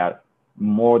 So there are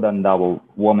more than double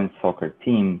women's soccer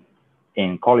team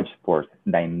in college sports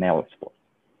than in male sports.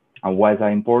 And why is that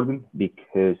important?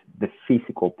 Because the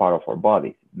physical part of our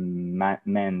bodies,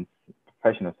 men's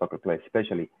professional soccer players,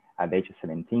 especially at the age of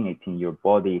 17, 18, your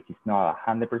body, if it's not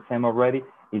 100% already,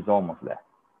 is almost there.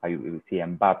 You see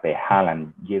Mbappe,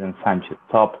 Haaland, Jadon Sancho,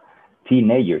 top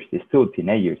teenagers, they're still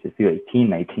teenagers, they're still 18,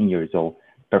 19 years old,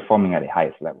 performing at the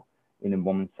highest level. In the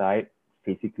women's side,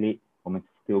 physically, women's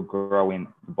still growing,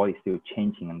 the body's still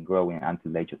changing and growing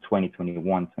until the age of 20,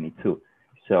 21, 22.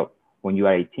 So when you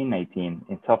are 18, 19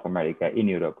 in South America, in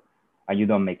Europe, and you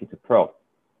don't make it to pro,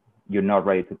 you're not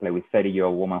ready to play with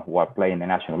 30-year-old women who are playing the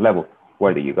national level,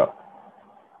 where do you go?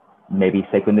 Maybe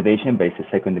second division, but is the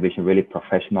second division really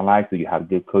professionalized? Do you have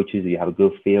good coaches? Do you have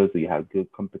good fields? Do you have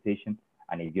good competition?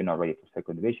 And if you're not ready for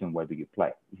second division, where do you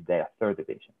play? Is there a third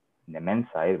division? In the men's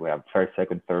side, we have first,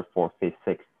 second, third, fourth, fifth,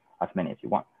 sixth, as many as you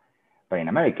want. But in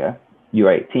America,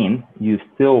 you're 18, you're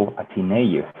still a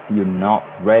teenager. You're not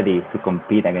ready to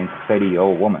compete against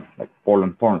 30-year-old women like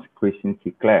Portland Thorns, Christian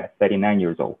Sinclair, 39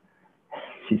 years old.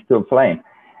 She's still playing.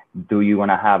 Do you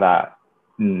want to have a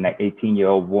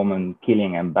 18-year-old woman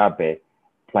killing Mbappe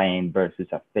playing versus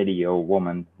a 30-year-old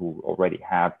woman who already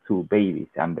have 2 babies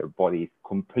and their body is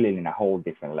completely in a whole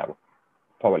different level?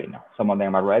 Probably not. Some of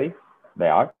them are ready. They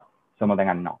are. Some of them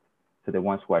are not. So the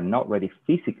ones who are not ready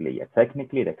physically, yeah,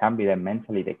 technically, they can be there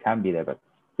mentally, they can be there, but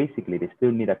physically, they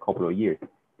still need a couple of years.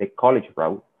 The college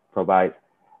route provides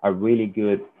a really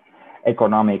good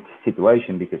economic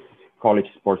situation because college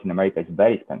sports in America is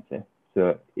very expensive.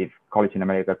 So if college in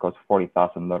America costs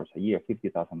 $40,000 a year,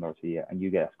 $50,000 a year, and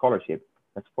you get a scholarship,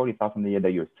 that's $40,000 a year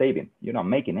that you're saving. You're not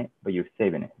making it, but you're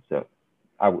saving it. So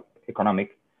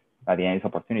economic, at the end, is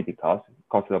opportunity cost.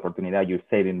 Cost of opportunity that you're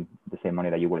saving the same money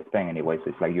that you would spend anyway.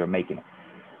 So it's like you're making it.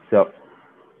 So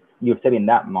you're saving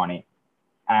that money,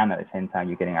 and at the same time,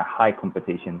 you're getting a high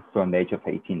competition from the age of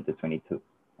 18 to 22.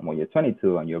 And when you're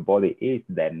 22 and your body is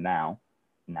there now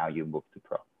you move to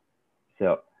pro.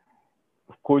 So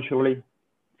culturally,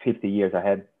 50 years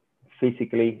ahead,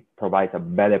 physically provides a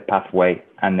better pathway,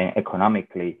 and then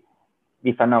economically,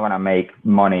 if I'm not going to make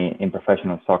money in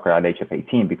professional soccer at the age of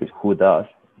 18, because who does?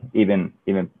 Even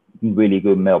really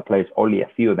good male players, only a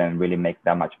few of them really make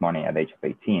that much money at the age of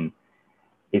 18.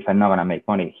 If I'm not going to make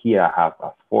money here, I have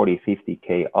a 40,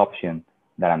 50K option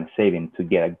that I'm saving to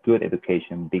get a good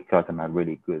education because I'm a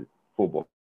really good football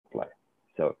player.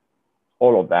 So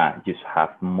all of that, just have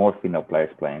more female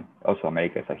players playing. Also,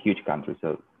 America is a huge country.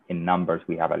 So in numbers,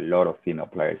 we have a lot of female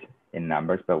players in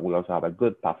numbers, but we also have a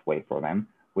good pathway for them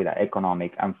with an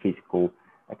economic and physical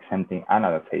exempting and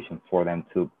adaptation for them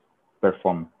to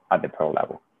perform at the pro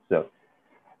level. So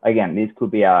again, this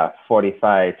could be a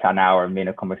 45 an hour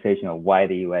minute conversation of why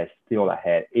the US is still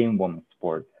ahead in women's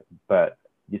sports, but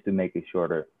just to make it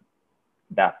shorter,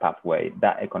 that pathway,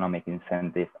 that economic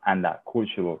incentive, and that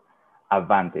cultural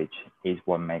advantage is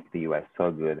what makes the US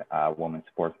so good at women's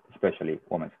sports, especially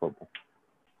women's football.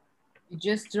 You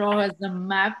just draw us a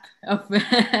map of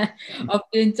of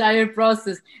the entire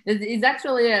process. It's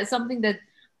actually something that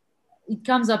it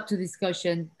comes up to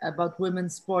discussion about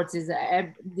women's sports. Is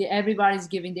everybody's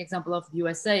giving the example of the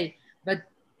USA, but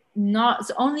not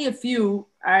so only a few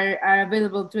are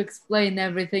available to explain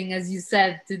everything as you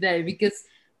said today, because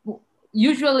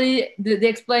usually the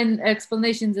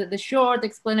explanations, the short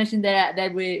explanation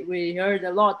that we heard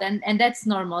a lot, and that's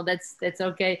normal, that's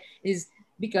okay, is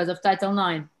because of Title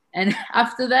IX, and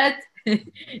after that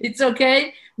it's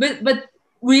okay, but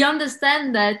we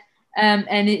understand that,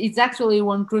 and it's actually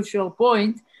one crucial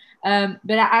point,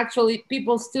 but actually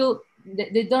people still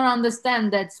they don't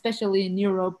understand that, especially in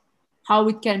Europe, how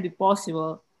it can be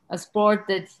possible, a sport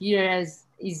that here has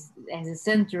a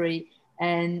century,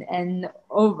 and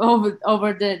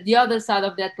over the other side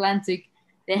of the Atlantic,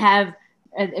 they have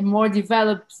a more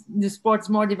developed, the sports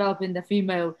more developed in the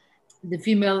female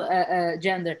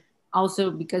gender.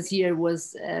 Also because here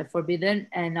was forbidden,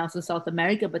 and also South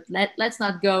America. But let's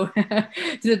not go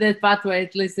to that pathway,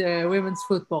 at least women's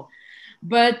football.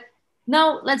 But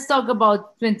now let's talk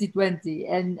about 2020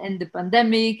 and the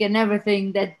pandemic and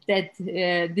everything that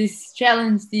this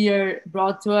challenge year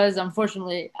brought to us.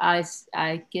 Unfortunately, I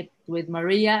kept with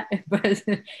Maria, but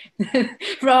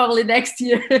probably next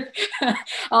year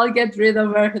I'll get rid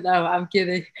of her. No, I'm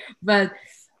kidding. But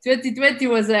 2020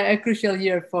 was a crucial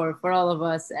year for all of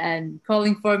us, and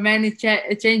calling for many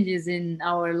changes in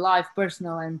our life,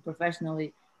 personal and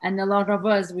professionally. And a lot of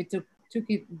us, we took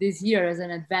it this year as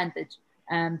an advantage,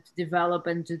 to develop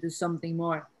and to do something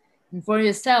more. And for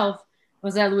yourself,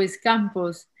 Jose Luis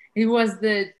Campos, it was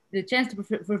the chance to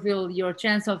fulfill your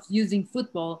chance of using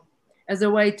football as a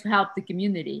way to help the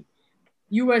community.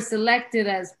 You were selected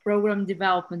as program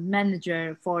development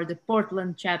manager for the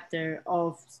Portland chapter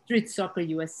of Street Soccer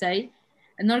USA,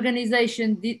 an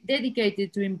organization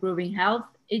dedicated to improving health,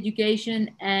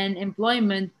 education, and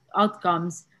employment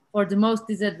outcomes for the most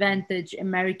disadvantaged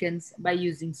Americans by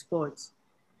using sports.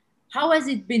 How has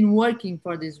it been working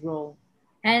for this role?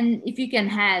 And if you can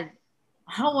add,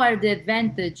 how are the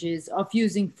advantages of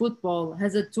using football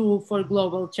as a tool for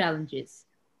global challenges?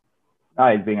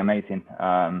 It's been amazing.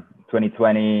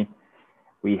 2020,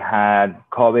 we had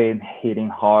COVID hitting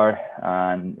hard,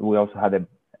 and we also had the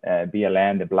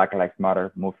BLM, the Black Lives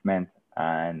Matter movement,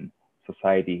 and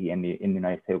society in the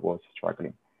United States was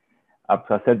struggling. Up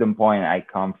to a certain point, I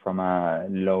come from a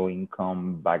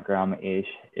low-income background-ish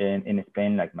in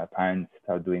Spain. Like, my parents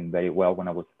started doing very well when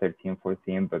I was 13,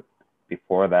 14, but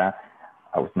before that,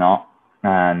 I was not.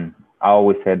 And I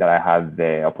always said that I had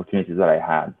the opportunities that I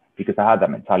had because I had that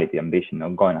mentality, ambition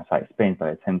of going outside Spain, but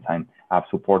at the same time, I have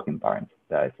supporting parents.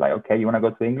 That it's like, okay, you want to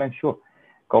go to England? Sure,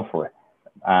 go for it.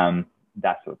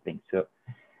 That sort of thing. So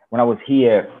when I was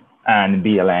here and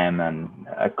BLM and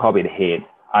COVID hit,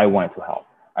 I wanted to help.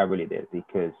 I really did,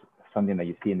 because something that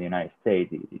you see in the United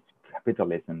States is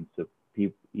capitalism. So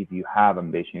if you have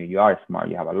ambition, you are smart,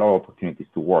 you have a lot of opportunities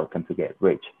to work and to get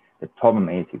rich. The problem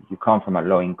is if you come from a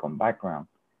low-income background,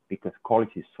 because college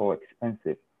is so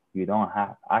expensive, you don't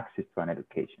have access to an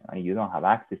education. And you don't have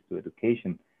access to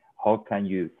education, how can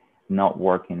you not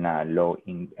work in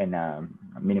a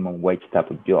minimum wage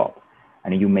type of job?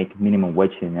 And you make minimum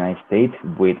wage in the United States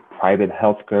with private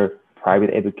healthcare,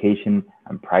 private education,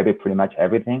 and private pretty much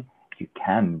everything, you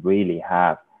can really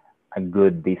have a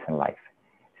good, decent life.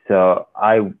 So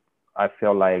I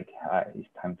feel like it's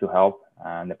time to help,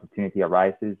 and the opportunity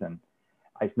arises, and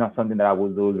it's not something that I will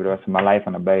do the rest of my life.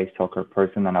 I'm a very soccer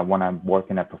person, and I want to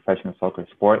work in a professional soccer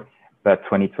sport. But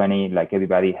 2020, like,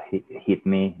 everybody hit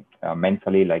me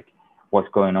mentally, like, what's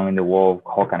going on in the world?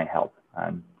 How can I help?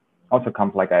 And also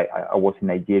comes like I was in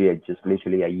Nigeria just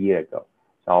literally a year ago.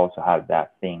 So I also have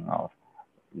that thing of,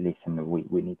 listen,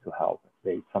 we need to help.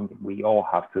 There's something we all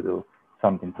have to do,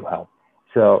 something to help.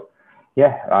 So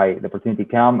yeah, the opportunity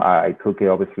came, I took it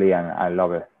obviously, and I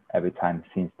love it every time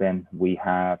since then. We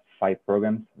have 5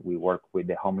 programs. We work with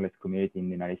the homeless community in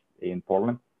the in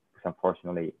Portland, because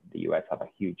unfortunately the US have a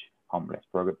huge homeless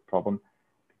problem,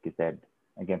 because that,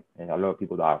 again, there's a lot of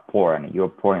people that are poor, and you're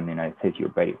poor in the United States,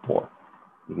 you're very poor,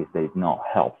 because there is no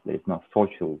help, there is no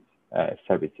social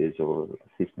services or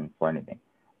assistance for anything.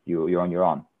 You're on your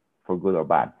own, for good or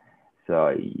bad.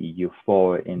 So you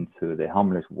fall into the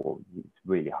homeless world. It's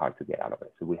really hard to get out of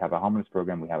it. So we have a homeless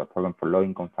program. We have a program for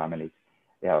low-income families.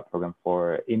 We have a program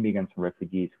for immigrants and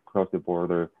refugees who cross the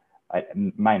border,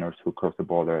 minors who cross the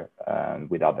border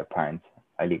without their parents,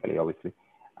 illegally, obviously.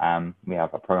 We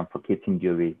have a program for kids in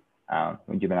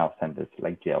juvenile centers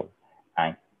like jail,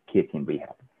 and kids in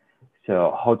rehab.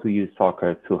 So how to use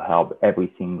soccer to help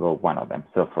every single one of them.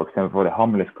 So for example, for the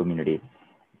homeless community,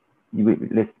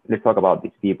 let's talk about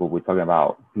these people. We're talking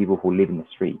about people who live in the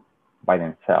street by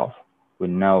themselves with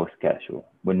no schedule,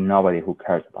 with nobody who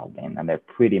cares about them, and they're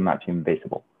pretty much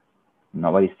invisible.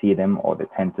 Nobody sees them, or they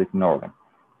tend to ignore them.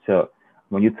 So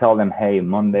when you tell them, hey,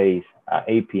 Mondays at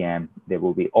 8 p.m., there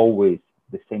will be always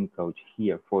the same coach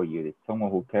here for you. There's someone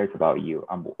who cares about you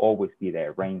and will always be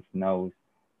there. Rain, snows,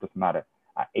 doesn't matter.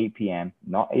 At 8 p.m.,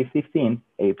 not 8:15,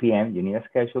 8 p.m., you need a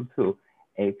schedule too.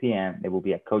 8 p.m., there will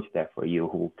be a coach there for you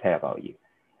who will care about you.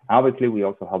 Obviously, we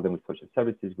also help them with social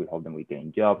services. We help them with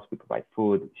getting jobs. We provide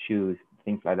food, shoes,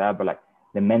 things like that. But like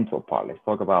the mental part, let's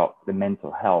talk about the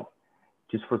mental health.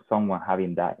 Just for someone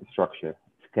having that structure,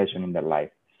 schedule in their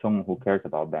life, someone who cares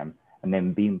about them, and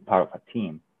then being part of a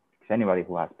team. Because anybody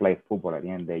who has played football, at the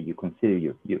end of the day, you consider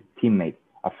your teammates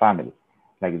a family.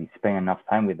 Like if you spend enough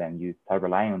time with them, you start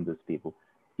relying on those people.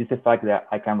 Just the fact that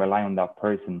I can rely on that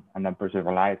person and that person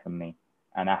relies on me,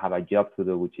 and I have a job to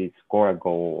do, which is score a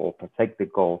goal or protect the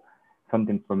goal,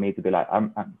 something for me to be like,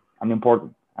 I'm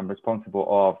important. I'm responsible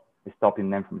of stopping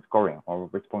them from scoring, or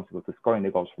responsible to scoring the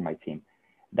goals for my team.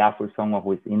 That for someone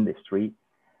who is in the street,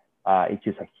 it's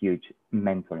just a huge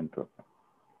mental improvement.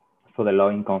 For the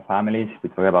low-income families, we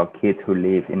talk about kids who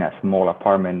live in a small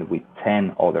apartment with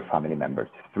 10 other family members,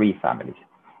 3 families.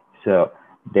 So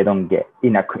they don't get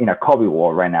in a COVID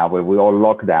world right now where we all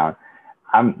locked down.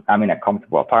 I'm in a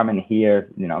comfortable apartment here,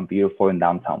 beautiful in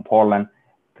downtown Portland.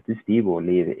 But these people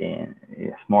live in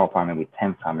a small apartment with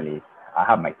 10 families. I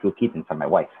have my 2 kittens and my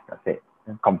wife. That's it.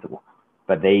 They're comfortable,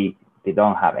 but they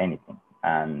don't have anything.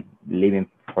 And leaving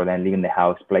the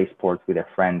house, play sports with their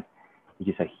friends, is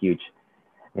just a huge,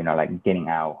 like getting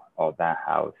out of that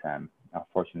house. And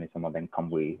unfortunately, some of them come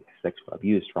with sexual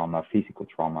abuse trauma, physical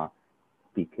trauma,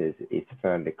 because it's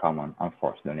fairly common,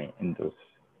 unfortunately, in those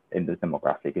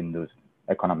demographic, in those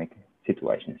economic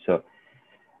situations. So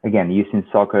again, using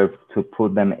soccer to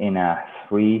put them in a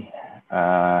free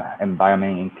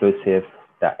environment, inclusive,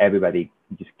 that everybody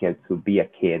just gets to be a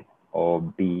kid or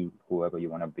be whoever you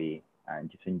want to be,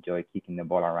 and just enjoy kicking the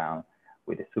ball around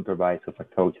with a supervisor, of a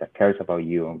coach that cares about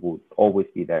you and will always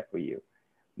be there for you.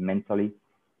 Mentally,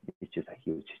 it's just a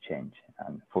huge change.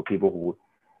 And for people who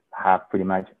have pretty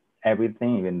much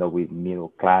everything, even though we're middle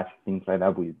class, things like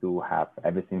that, we do have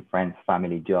everything, friends,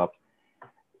 family, jobs.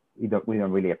 We don't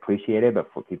really appreciate it, but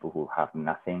for people who have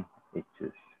nothing, it's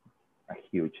just a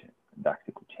huge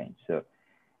drastic change. So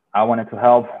I wanted to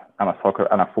help. I'm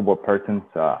a football person,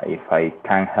 so if I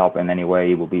can help in any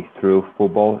way, it will be through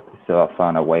football. So I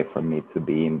found a way for me to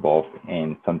be involved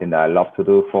in something that I love to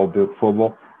do for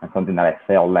football, and something that I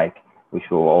felt like we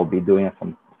should all be doing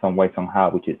in some way,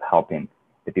 somehow, which is helping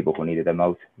the people who need it the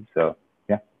most. So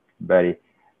yeah, very,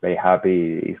 very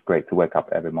happy. It's great to wake up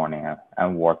every morning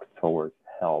and work towards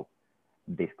help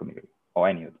this community or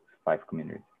any of those 5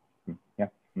 communities. Yeah,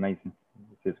 amazing.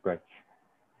 This is great.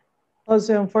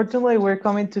 Also, unfortunately, we're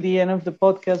coming to the end of the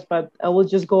podcast, but I will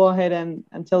just go ahead and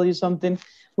tell you something.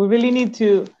 We really need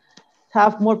to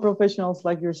have more professionals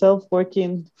like yourself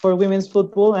working for women's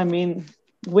football. I mean,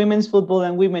 women's football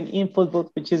and women in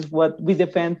football, which is what we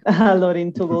defend a lot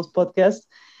into those podcasts.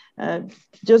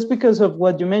 Just because of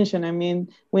what you mentioned, I mean,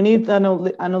 we need an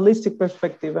holistic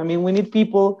perspective. I mean, we need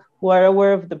people who are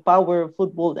aware of the power of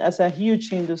football as a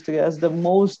huge industry, as the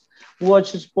most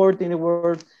watched sport in the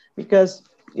world, because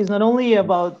it's not only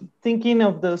about thinking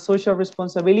of the social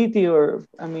responsibility or,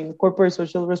 I mean, corporate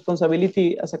social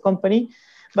responsibility as a company,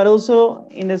 but also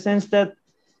in the sense that,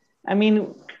 I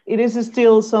mean, it is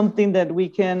still something that we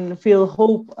can feel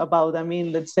hope about. I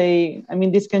mean, let's say, I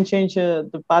mean, this can change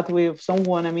the pathway of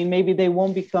someone. I mean, maybe they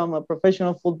won't become a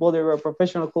professional footballer or a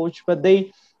professional coach, but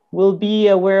they will be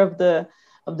aware of the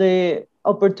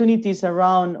opportunities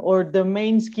around, or the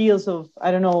main skills of,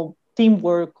 I don't know,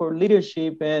 teamwork or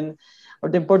leadership, or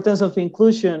the importance of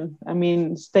inclusion. I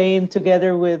mean, staying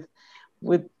together with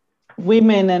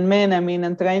women and men,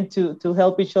 and trying to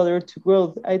help each other to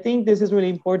grow. I think this is really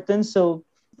important. So,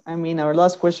 our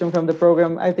last question from the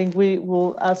program, I think we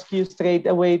will ask you straight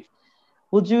away.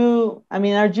 Are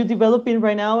you developing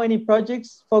right now any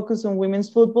projects focused on women's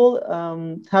football?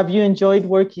 Have you enjoyed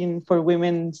working for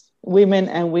women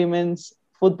and women's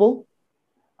football?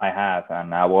 I have,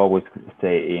 and I will always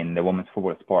stay in the women's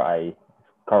football sport. I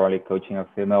currently coaching a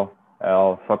female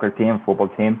soccer team, football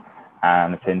team,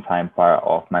 and at the same time, part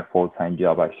of my full-time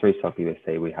job at Street Soccer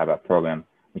USA, we have a program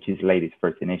which is Ladies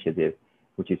First Initiative,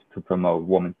 which is to promote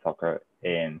women's soccer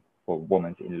for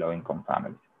women in low-income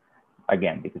families.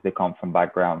 Again, because they come from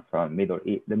background from Middle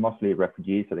East, they're mostly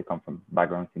refugees, so they come from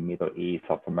backgrounds in Middle East,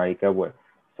 South America, where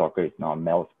soccer is not a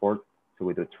male sport. So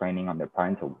we do training on their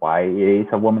parents of why it is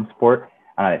a women's sport.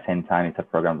 And at the same time, it's a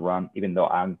program run, even though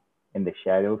I'm in the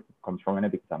shadows, comes from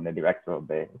it because I'm the director of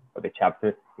the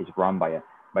chapter. It's run by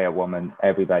a woman.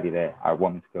 Everybody there are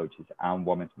women's coaches and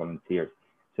women's volunteers.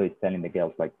 So it's telling the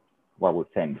girls, like what we were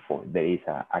saying before, there is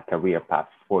a career path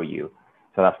for you.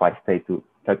 So that's why I try to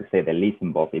stay the least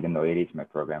involved, even though it is my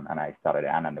program. And I started,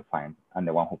 and I'm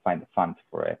the one who finds the funds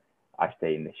for it. I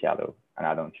stay in the shadow, and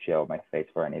I don't show my face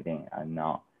for anything. And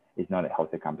no, it's not a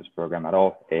Healthy Campus program at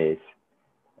all. It's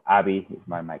Abby is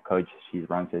my coach. She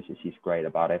runs it. She's great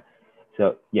about it.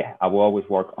 So yeah, I will always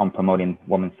work on promoting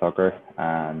women's soccer,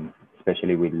 and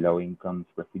especially with low incomes,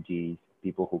 refugees,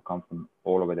 people who come from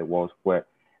all over the world where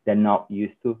they're not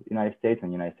used to the United States,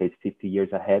 and the United States 50 years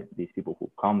ahead. These people who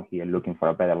come here looking for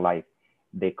a better life,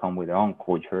 they come with their own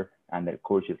culture, and their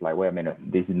culture is like, wait a minute,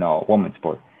 this is not a women's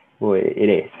sport. Well, it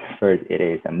is. First, it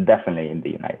is, and definitely in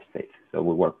the United States. So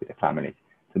we work with the families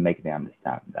to make them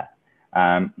understand that.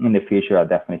 In the future, I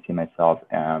definitely see myself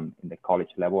in the college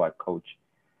level. I coach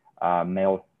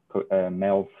males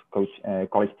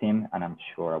college team, and I'm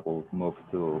sure I will move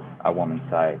to a women's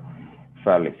side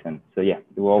fairly soon. So yeah,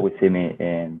 you will always see me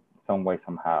in some way,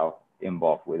 somehow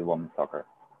involved with women's soccer,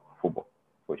 football,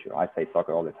 for sure. I say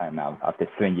soccer all the time now after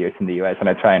 20 years in the US, and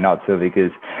I try not to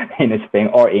because in Spain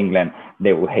or England,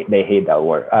 they hate that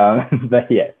word.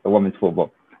 But yeah, the women's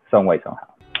football, some way, somehow.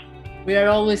 We are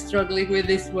always struggling with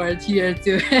this word here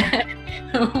too.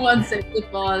 One say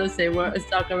football, other say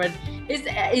soccer. But it's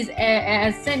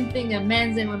a same thing, a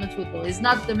men's and women's football. It's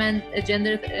not the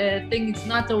gender thing. It's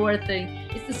not a word thing.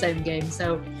 It's the same game.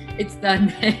 So it's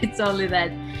done. It's only that.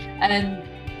 And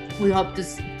we hope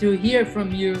to hear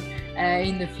from you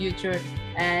in the future.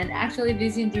 And actually,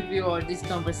 this interview or this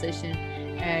conversation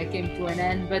came to an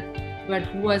end. But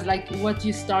was like what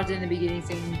you started in the beginning,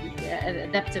 saying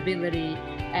adaptability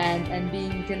and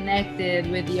being connected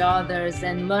with the others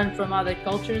and learn from other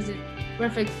cultures. It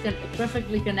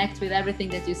perfectly connects with everything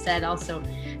that you said also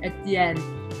at the end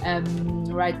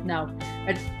right now.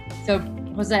 But so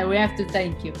Jose, we have to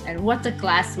thank you. And what a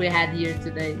class we had here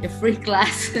today, a free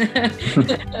class.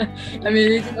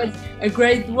 It was a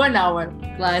great 1 hour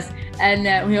class, and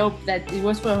we hope that it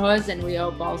was for us, and we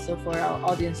hope also for our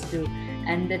audience too,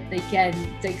 and that they can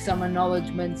take some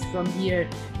acknowledgements from here,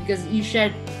 because you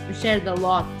shared a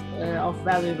lot of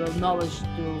valuable knowledge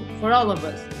for all of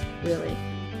us, really.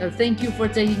 So thank you for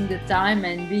taking the time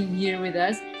and being here with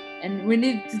us. And we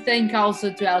need to thank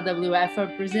also to LWF for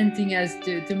presenting us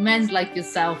to men like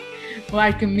yourself who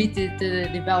are committed to the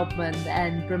development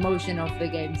and promotion of the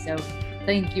game. So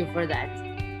thank you for that.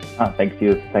 Thank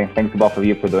you. Thanks to both of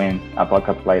you for doing a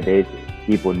podcast like this.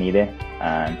 People need it.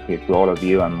 And to all of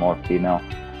you and more female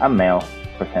and male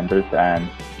presenters. And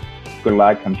good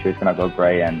luck. I'm sure it's going to go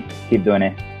great. And keep doing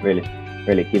it. Really,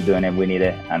 really keep doing it. We need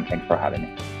it. And thanks for having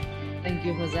me. Thank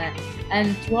you, Jose.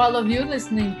 And to all of you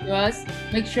listening to us,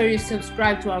 make sure you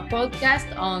subscribe to our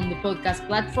podcast on the podcast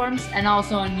platforms and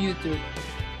also on YouTube.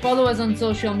 Follow us on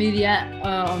social media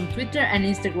on Twitter and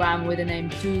Instagram with the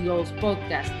name 2 Goals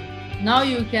Podcast. Now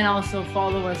you can also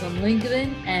follow us on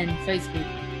LinkedIn and Facebook.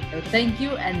 So thank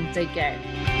you and take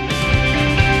care.